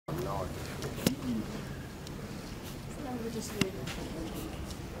Just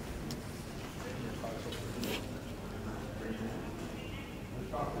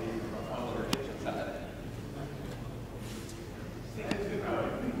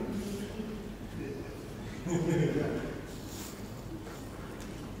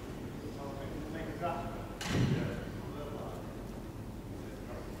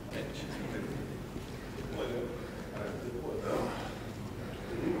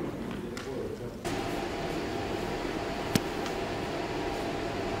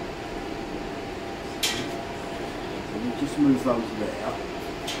move those there.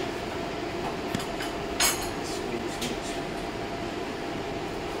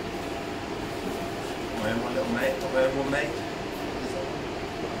 Where my little mate? Where one mate?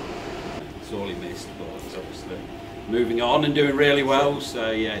 It's all he missed, but he's obviously moving on and doing really well. So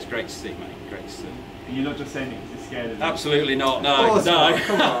yeah, it's great to see, mate. Great to see. And you're not just saying it because you're scared of him? Absolutely not. No, no. Not.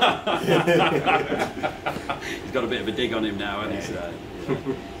 Come on. He's got a bit of a dig on him now, hasn't he? So,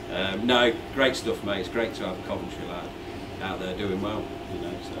 yeah. No, great stuff, mate. It's great to have a Coventry lad out there doing well, you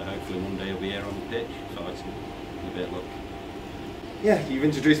know, so hopefully one day he'll be here on the pitch fighting with a bit of luck. Yeah, you've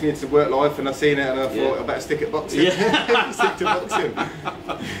introduced me into work life and I've seen it and I thought I better stick at boxing. Yeah. Stick to boxing.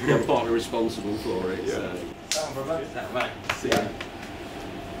 You're partly responsible for it, yeah. So. Mate. See you.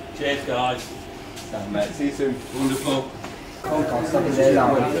 Cheers, guys. Mate, see you soon. Wonderful.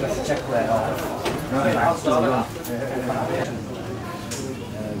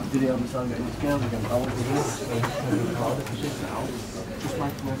 Did he understand getting his scales again? I want to do this. Just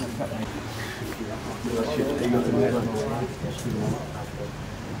make him over and cut me.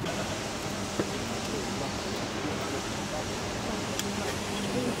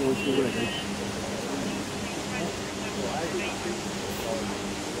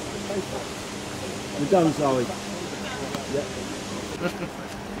 We're done, sorry. Yep.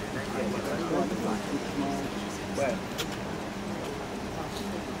 Where?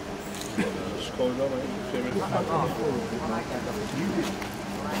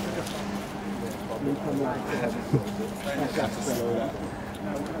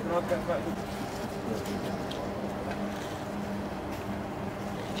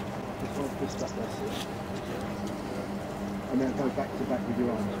 And then go back to back with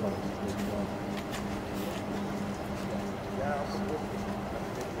your arms.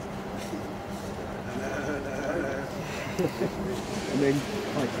 And then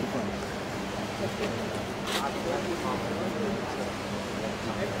hike to the front.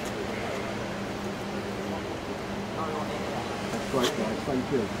 That's great, guys. Thank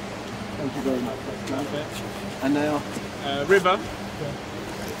you. Thank you very much. That's great. And now, River.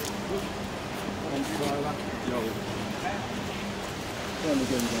 and Tyler. Down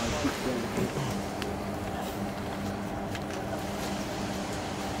again, guys. Keep going.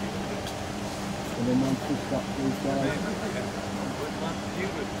 And then one twist up, please, guys.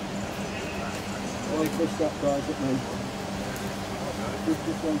 One twist up, guys, at me.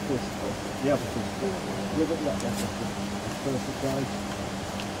 Just one twist. The other twist. Give it that, that's perfect, guys.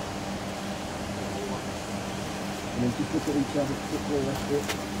 And then just look at each other quickly, that's it.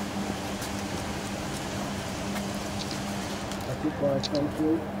 That's it, guys, thank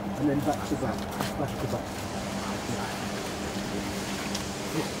you. And then back to back. Back to back.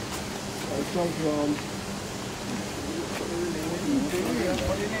 So, shoulders on.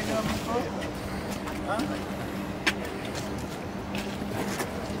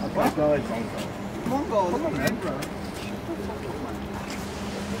 Okay, guys. Come on, guys. Come on, man.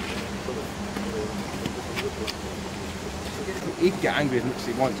 He'd get angry as much as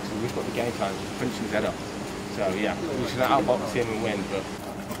he wants because we've got the game plan, punching his head up. So yeah, we should outbox him and win, but...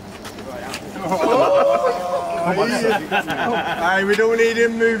 Hey, we don't need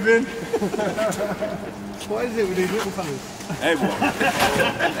him moving. What is it with these little fellas? Everyone.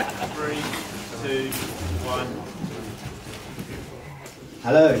 3, 2, 1.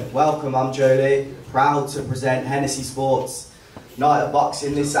 Hello, welcome, I'm Jolie, proud to present Hennessy Sports Night of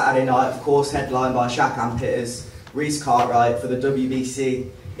Boxing this Saturday night, of course headlined by Shakan Pitters, Reece Cartwright for the WBC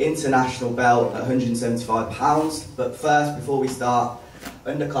International belt at £175. But first, before we start,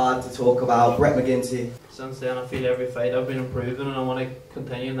 undercard to talk about Brett McGinty. Since then I feel every fight I've been improving and I want to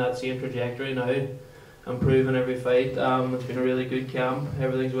continue in that same trajectory now. Improving every fight. It's been a really good camp,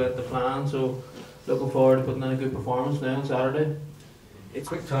 everything's went to plan, so looking forward to putting in a good performance now on Saturday. It's a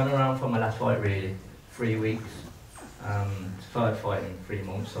quick turnaround from my last fight really, 3 weeks. Started fighting 3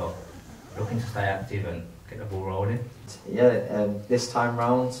 months, so looking to stay active and get the ball rolling. Yeah, this time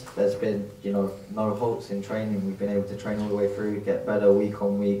round there's been no halts in training. We've been able to train all the way through, get better week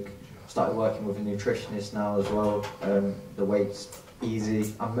on week. Started working with a nutritionist now as well. The weight's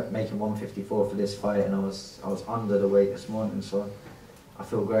easy. I'm making 154 for this fight, and I was under the weight this morning, so I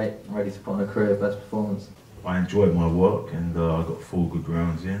feel great. I'm ready to put on a career best performance. I enjoyed my work, and I got 4 good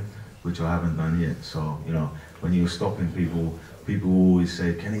rounds in, which I haven't done yet. So, you know, when you're stopping people, people always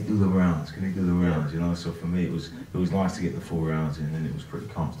say, "Can he do the rounds? Can he do the rounds?" You know. So for me, it was nice to get the 4 rounds in, and it was pretty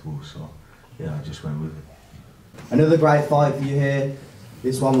comfortable. So, yeah, I just went with it. Another great fight for you here.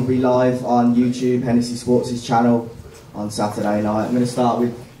 This one will be live on YouTube, Hennessy Sports' channel, on Saturday night. I'm going to start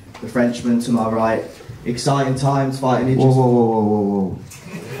with the Frenchman to my right. Exciting times fighting. Whoa.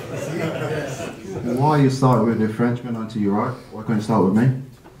 Why you start with the Frenchman onto your right? Why can't you start with me?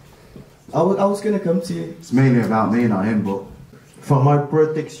 I was going to come to you. It's mainly about me, not him, but for my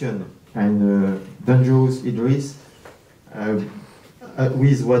protection and dangerous Idris,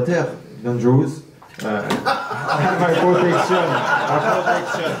 with water, dangerous. My protection.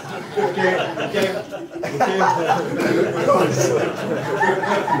 Okay.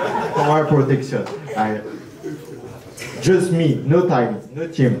 For my protection. Just me, no time, no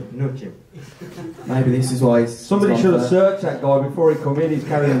team. Maybe this is why somebody should have searched that guy before he come in. He's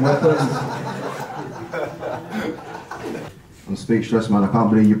carrying weapons. I'm speechless, man. I can't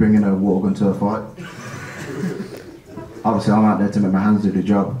believe you're bringing a water gun to a fight. Obviously, I'm out there to make my hands do the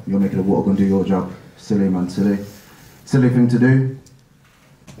job. You're making a water gun do your job. Silly, man, silly. Silly thing to do.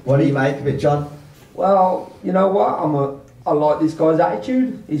 What do you make of it, John? Well, you know what? I like this guy's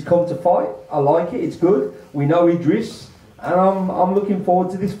attitude. He's come to fight. I like it. It's good. We know Idris, and I'm looking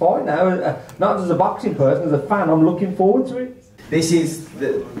forward to this fight now. Not as a boxing person, as a fan, I'm looking forward to it. This is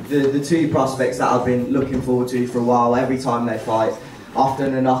the 2 prospects that I've been looking forward to for a while. Every time they fight,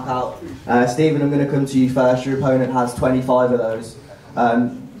 often a knockout. Stephen, I'm going to come to you first. Your opponent has 25 of those.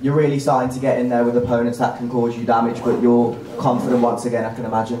 You're really starting to get in there with opponents that can cause you damage, but you're confident once again, I can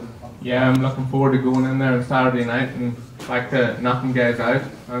imagine. Yeah, I'm looking forward to going in there on Saturday night and like to knock them guys out.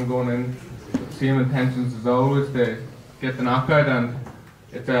 I'm going in with the same intentions as always, to get the knockout, and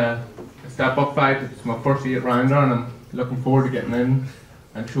it's a step-up fight. It's my first 8 rounder, and I'm looking forward to getting in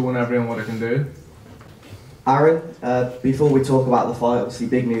and showing everyone what I can do. Aaron, before we talk about the fight, obviously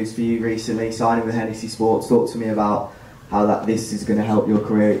big news for you recently, signing with Hennessy Sports. Talk to me about how this is going to help your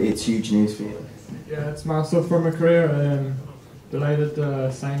career. It's huge news for you. Yeah, it's massive for my career. Delighted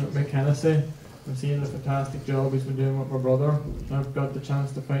to sign with McKenna. I'm seeing the fantastic job he's been doing with my brother. I've got the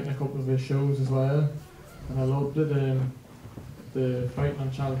chance to fight in a couple of his shows as well, and I loved it. The fight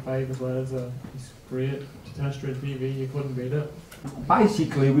on Channel 5 as well it's great. Terrestrial TV, you couldn't beat it.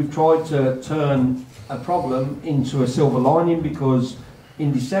 Basically, we've tried to turn a problem into a silver lining, because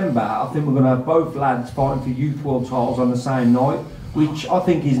in December, I think we're going to have both lads fighting for youth world titles on the same night, which I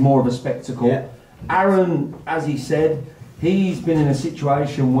think is more of a spectacle. Yeah. Aaron, as he said, he's been in a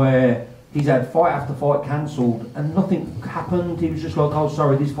situation where he's had fight after fight cancelled and nothing happened. He was just like, "Oh,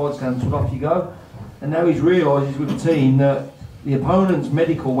 sorry, this fight's cancelled, off you go." And now he's realised with the team that the opponent's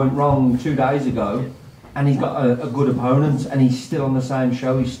medical went wrong 2 days ago, and he's got a good opponent, and he's still on the same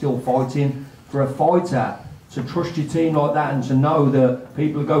show, he's still fighting. For a fighter to trust your team like that and to know that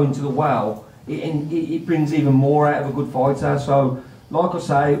people are going to the well, it brings even more out of a good fighter. So, like I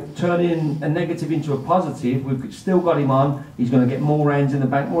say, turning a negative into a positive, we've still got him on, he's going to get more rounds in the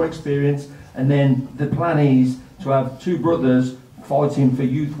bank, more experience, and then the plan is to have 2 brothers fighting for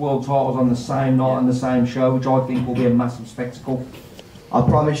youth world titles on the same night on the same show, which I think will be a massive spectacle. I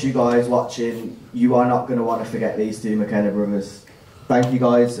promise you guys watching, you are not going to want to forget these 2 McKenna brothers. Thank you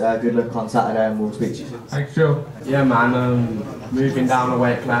guys, good luck on Saturday, and we'll speak to you soon. Thanks, Joe. Yeah, man, moving down a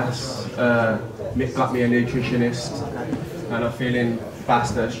weight class, Mick got me a nutritionist, and I'm feeling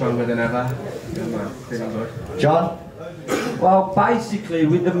faster, stronger than ever. Yeah, man, feeling good. John? Well, basically,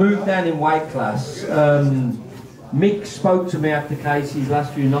 with the move down in weight class, Mick spoke to me after Casey's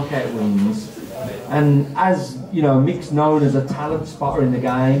last few knockout wins, and as you know, Mick's known as a talent spotter in the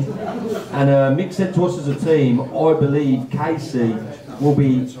game, and Mick said to us as a team, I believe Casey will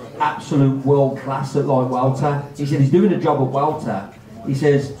be absolute world class at light welter. He said he's doing a job at welter. He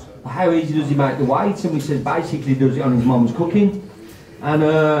says, how easy does he make the weight? And we said basically he does it on his mum's cooking. And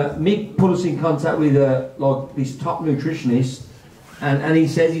Mick put us in contact with like this top nutritionist, and he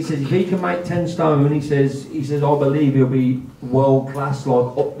says if he can make 10 stone, he says I believe he'll be world class,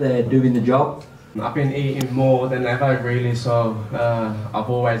 like up there doing the job. I've been eating more than ever, really, so I've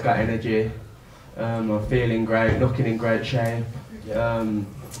always got energy. I'm feeling great, looking in great shape.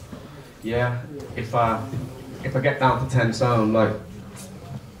 Yeah, if I get down to 10 stone, like,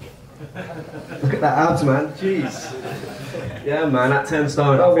 look at that abs, man, jeez. Yeah, man, at 10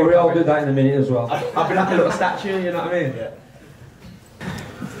 stone. Don't worry, I'll do that in a minute as well. I'll be like a little statue, you know what I mean? Yeah.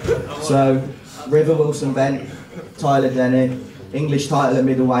 So, River Wilson Bent, Tyler Denny, English title at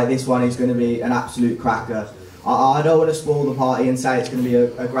middleweight. This one is going to be an absolute cracker. I don't want to spoil the party and say it's going to be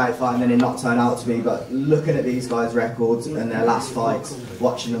a great fight and then it not turn out to be, but looking at these guys' records and their last fights,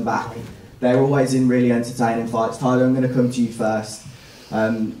 watching them back, they're always in really entertaining fights. Tyler, I'm going to come to you first.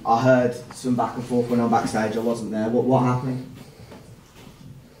 I heard some back and forth when I'm backstage. I wasn't there. What happened?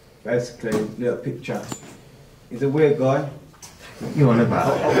 Basically, little picture. He's a weird guy. You on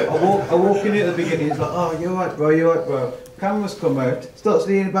about? I walk in at the beginning, he's like, oh, you're right, bro, you're right, bro. Cameras come out, starts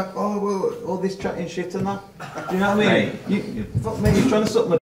leaning back, oh, well, all this chatting shit and that. Do you know what I mean? Fuck me, you're trying to suck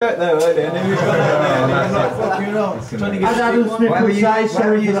my d out there earlier, and then you've gone out there, and he's like, fuck you know, trying to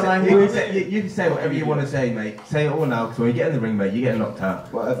get you can say whatever you want to say, mate. Say it all now, because when you get in the ring, mate, you're getting knocked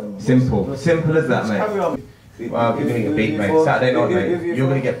out. Whatever. Simple. Simple as that, mate. Well, you're going to get beat, mate. Saturday night, mate. You're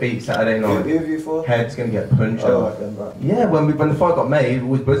going to get beat Saturday night. Head's going to get punched off. Yeah, when the fight got made, it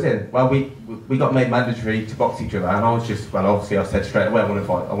was buzzing. Well, we got made mandatory to box each other, and I was just, well, obviously I said straight away, I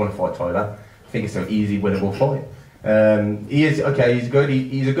want to fight Tyler. I think it's an easy, winnable fight. He is, okay, he's good.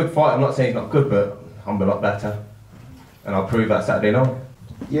 He's a good fighter. I'm not saying he's not good, but I'm a lot better. And I'll prove that Saturday night.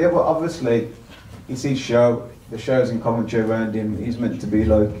 Yeah, but obviously, it's his show. The show's in commentary around him. He's meant to be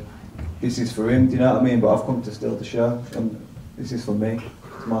like, this is for him, do you know what I mean? But I've come to steal the show, and this is for me.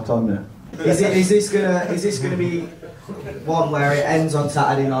 It's my time now. Is this gonna be one where it ends on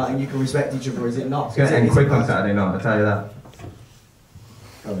Saturday night and you can respect each other? Is it not? It's going to end quick on Saturday night, I'll tell you that.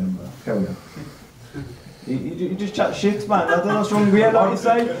 Carry on. You just chat shit, man. I don't know what's wrong with you, like you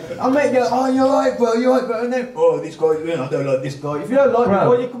say. I make you, oh, you're right, bro, and then, oh, this guy, I don't like this guy. If you don't like me, why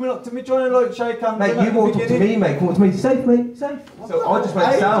are you coming up to me trying to like shake hands? Mate, you walked up to me, mate, come up to me, safe, mate, safe. So I just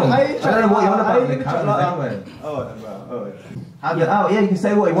went down. I don't know what you're on about in the cameras anyway. Oh, yeah, you can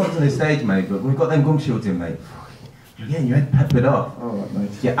say what he wants on this stage, mate, but we've got them gum shields in, mate. You're getting your head peppered off. Alright,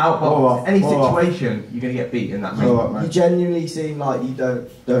 mate. You're outboxed. Any situation, you're going to get beat in that, mate. You genuinely seem like you don't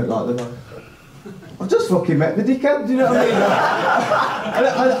like the guy. I've just fucking met the dickhead, do you know what I mean?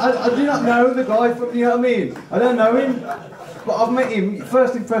 I do not know the guy, do you know what I mean? I don't know him, but I've met him.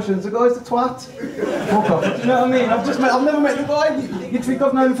 First impressions, the guy's a twat. Fuck off, do you know what I mean? I've never met the guy. You'd think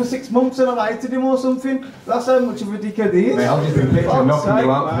I've known him for 6 months and I've hated him or something. That's how much of a dickhead he is. Mate, I've just been picturing knocking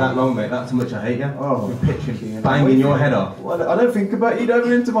you out for that long, mate. That's how much I hate you. Oh, picturing banging your head off. Well, I don't think about you, don't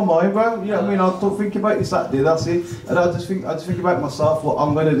get into my mind, bro. You know what I mean? I don't think about you Saturday, that's it. And I just think about myself, what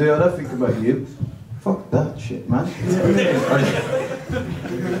I'm going to do. I don't think about you. Fuck that shit, man. You know what I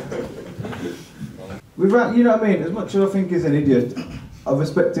mean? You know what I mean? As much as I think he's an idiot, I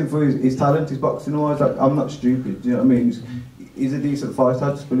respect him for his talent, his boxing wise. Like, I'm not stupid, do you know what I mean? He's a decent fighter,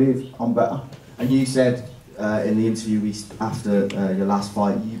 I just believe I'm better. And you said in the interview after your last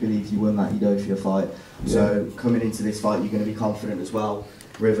fight, you believed you won that Udofia fight. Yeah. So coming into this fight, you're going to be confident as well.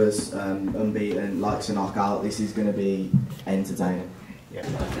 Rivers, unbeaten, likes a knockout. This is going to be entertaining. Yeah.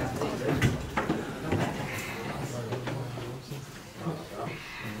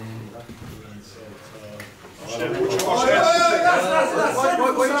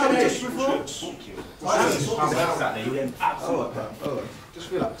 Just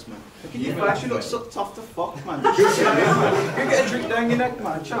relax, man. You actually look sucked off the fuck, man. You get a drink down your neck,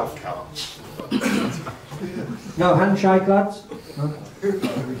 man. Ciao. No handshake, lads.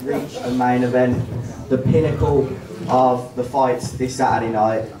 We've reached the main event, the pinnacle of the fights this Saturday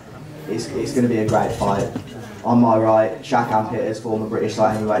night. It's going to be a great fight. On my right, Shakan Pitters, former British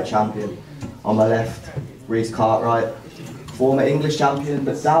light heavyweight champion. On my left, Reece Cartwright, former English champion,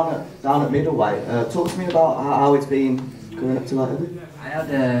 but down at middleweight. Talk to me about how it's been going up to light heavy. I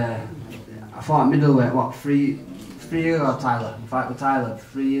had I fought at middleweight, what, 3 years ago, Tyler. In fact, with Tyler,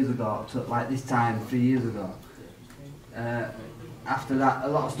 3 years ago, took like this time 3 years ago. After that, a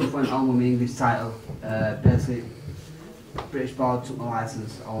lot of stuff went on with my English title. Basically, British board took my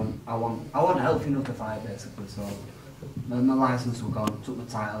licence. I wasn't healthy enough to fight, basically. So my licence was gone. Took my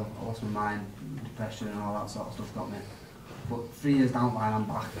title. I lost my mind, depression, and all that sort of stuff got me. But 3 years down the line, I'm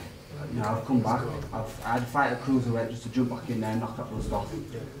back. You know, I've come back. I had to fight a cruiserweight just to jump back in there and knock that rust off.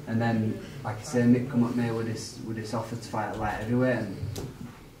 And then, like I say, Mick come at me with this offer to fight at light heavyweight and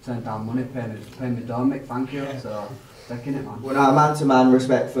turned down money, paying me down, Mick. Thank you. So taking it, man. Well, now, man-to-man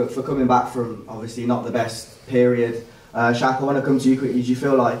respect for coming back from obviously not the best period. Shaq, I want to come to you quickly. Do you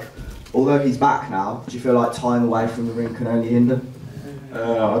feel like, although he's back now, do you feel like time away from the ring can only hinder?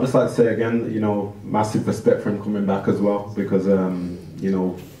 I'd just like to say again, you know, massive respect for him coming back as well, because you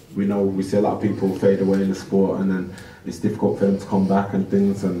know we see a lot of people fade away in the sport, and then it's difficult for him to come back and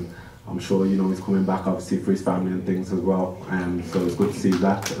things, and I'm sure, you know, he's coming back obviously for his family and things as well, and so it's good to see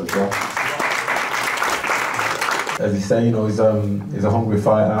that as well. as you say, you know, he's a hungry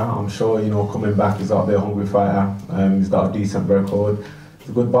fighter. I'm sure, you know, coming back, he's out there a hungry fighter. He's got a decent record. He's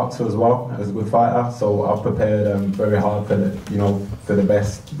a good boxer as well, as a good fighter. So I've prepared very hard for the, you know, for the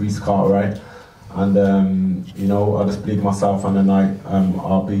best Reece Cartwright. And you know, I just believe myself on the night.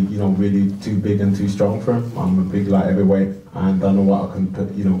 I'll be, you know, really too big and too strong for him. I'm a big light heavyweight, and I know what I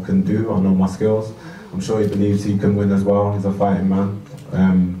can, you know, can do. I know my skills. I'm sure he believes he can win as well. He's a fighting man.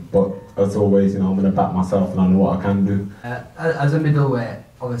 But as always, you know, I'm going to back myself, and I know what I can do. As a middleweight,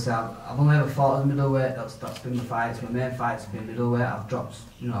 obviously, I've only ever fought as a middleweight. That's been my fights. My main fights have been middleweight. I've dropped,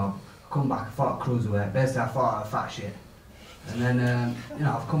 you know, come back. I fought cruiserweight. Basically, I fought a fat shit. And then, you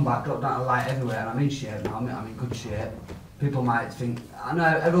know, I've come back, dropped down to light heavyweight, and I'm in shape now. I'm in good shape. People might think, I know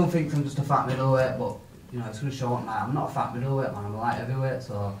everyone thinks I'm just a fat middleweight, but you know, it's going to show on night. I'm not a fat middleweight, man. I'm a light heavyweight,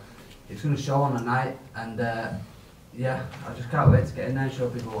 so it's going to show on the night. And yeah, I just can't wait to get in there and show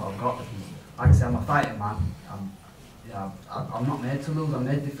people what I've got. Like I say, I'm a fighting man. I'm not made to lose. I'm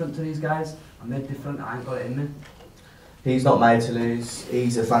made different to these guys. I'm made different. I ain't got it in me. He's not made to lose.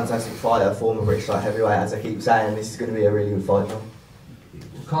 He's a fantastic fighter, former British light heavyweight. As I keep saying, this is going to be a really good fight, John.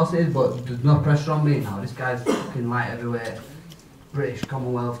 Of course it is, but there's no pressure on me now. This guy's fucking light heavyweight, British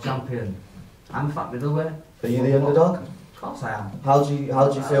Commonwealth champion. I'm a fat middleweight. Are you the underdog? Of course I am. How do you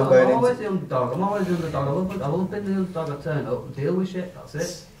feel going into? I'm always the underdog. I'm always the underdog. I've always been the underdog. I turn up, deal with shit. That's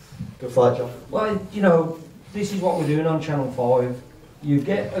it. Good fight, John. Well, you know, this is what we're doing on Channel 5. You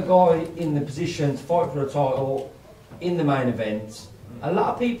get a guy in the position to fight for a title in the main event. A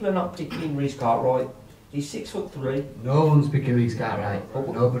lot of people are not picking Reece Cartwright. He's 6'3". No one's picking Reece Cartwright.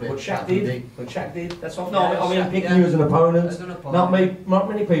 Nobody. But Shaq did. But Shaq did. That's what. No, Yeah, I mean Shaq, picking you as an opponent. Not me. Not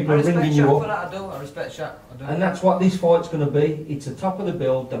many people are ringing you up. I do. I respect Shaq. I do. And that's what this fight's going to be. It's a top of the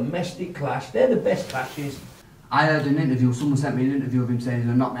bill, domestic clash. They're the best clashes. I heard an interview. Someone sent me an interview of him saying he's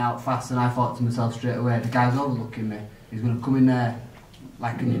going to knock me out fast, and I thought to myself straight away, the guy's overlooking me. He's going to come in there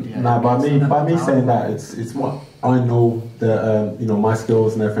like an idiot. Nah, by me saying that, it's what I know that you know, my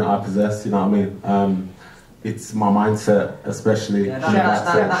skills and everything I possess. You know what I mean? It's my mindset, especially. Yeah,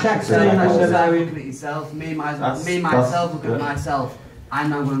 that's looking at yourself. Me myself, looking at myself.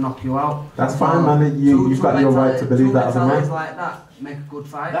 I'm now going to knock you out. That's fine, man. You've got your right to believe that as a man. Like that make a good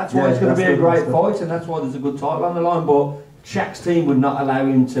fight. That's why it's going to be a great fight, and that's why there's a good title on the line. But Shaq's team would not allow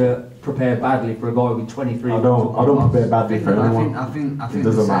him to prepare badly for a guy with 23. I don't prepare badly for anyone. I think it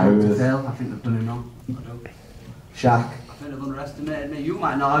doesn't matter who it is. I think they've done it wrong. Shaq. I think they've underestimated me. You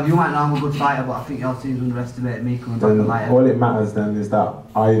might not have. You might know I'm a good fighter, but I think your team's underestimated me coming back to light. All it matters then is that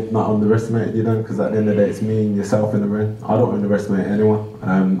I've not underestimated you then, because at the end of the day it's me and yourself in the ring. I don't underestimate anyone.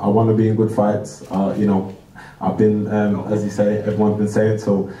 I want to be in good fights. You know, I've been, as you say, everyone's been saying,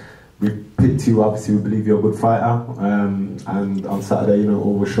 so we picked you, obviously we believe you're a good fighter, and on Saturday, you know,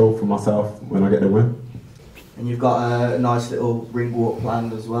 always show for myself when I get the win. And you've got a nice little ring walk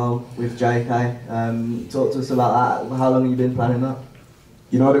planned as well with JK. Talk to us about that. How long have you been planning that?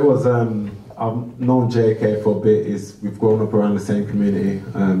 You know what it was, I've known JK for a bit. We've grown up around the same community,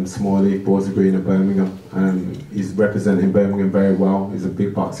 Smalley, Ballsy Green in Birmingham. He's representing Birmingham very well. He's a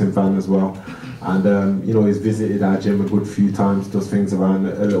big boxing fan as well. And you know, he's visited our gym a good few times, does things around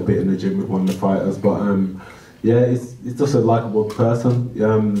a little bit in the gym with one of the fighters. But yeah, he's just a likeable person.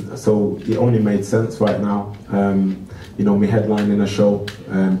 So it only made sense right now. You know, me headlining a show,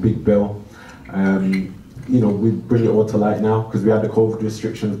 big bill. You know, we bring it all to light now, because we had the COVID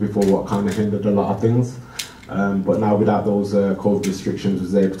restrictions before, what kind of hindered a lot of things. But now without those COVID restrictions,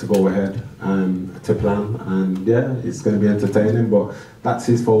 was able to go ahead to plan, and yeah, it's going to be entertaining. But that's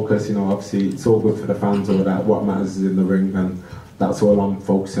his focus, you know. Obviously, it's all good for the fans over that. What matters is in the ring, and that's all I'm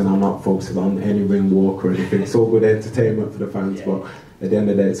focusing. I'm not focusing on any ring walk or anything. It's all good entertainment for the fans, but at the end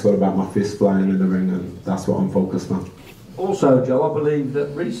of the day, it's all about my fist flying in the ring, and that's what I'm focused on. Also, Joe, I believe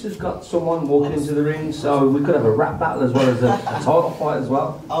that Reece has got someone walking into the ring, so we could have a rap battle as well as a title fight as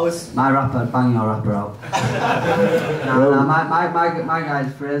well. My rapper, bang your rapper out. My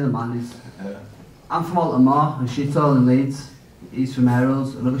guy's Fraser, man. I'm from Altamore and Shitole in Leeds. He's from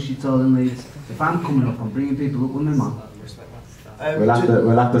Arrows, another Shitole in Leeds. If I'm coming up, I'm bringing people up with me, man.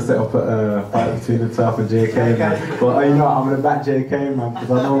 We'll have to set up a fight between himself and JK, man. But you know what, I'm going to back JK, man,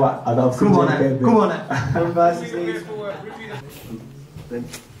 because I know what I've seen JK do. Come on, versus Leeds. Then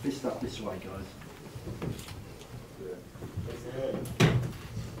fist up this way, guys.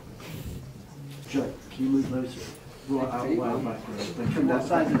 Jake, can you move those right out way back? Then come down.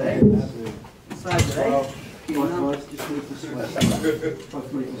 Sides of the head. Sides of the head. Right, guys, just move this way. Both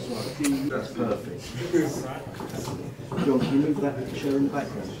move this way. That's perfect. John, can you move that chair in the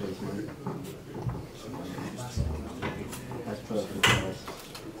background, please, mate? That's perfect, guys.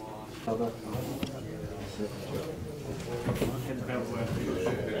 Other.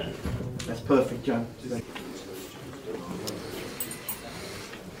 That's perfect, Jan.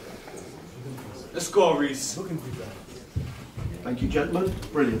 Let's go, Reece. Thank you, gentlemen.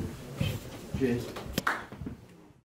 Brilliant. Cheers.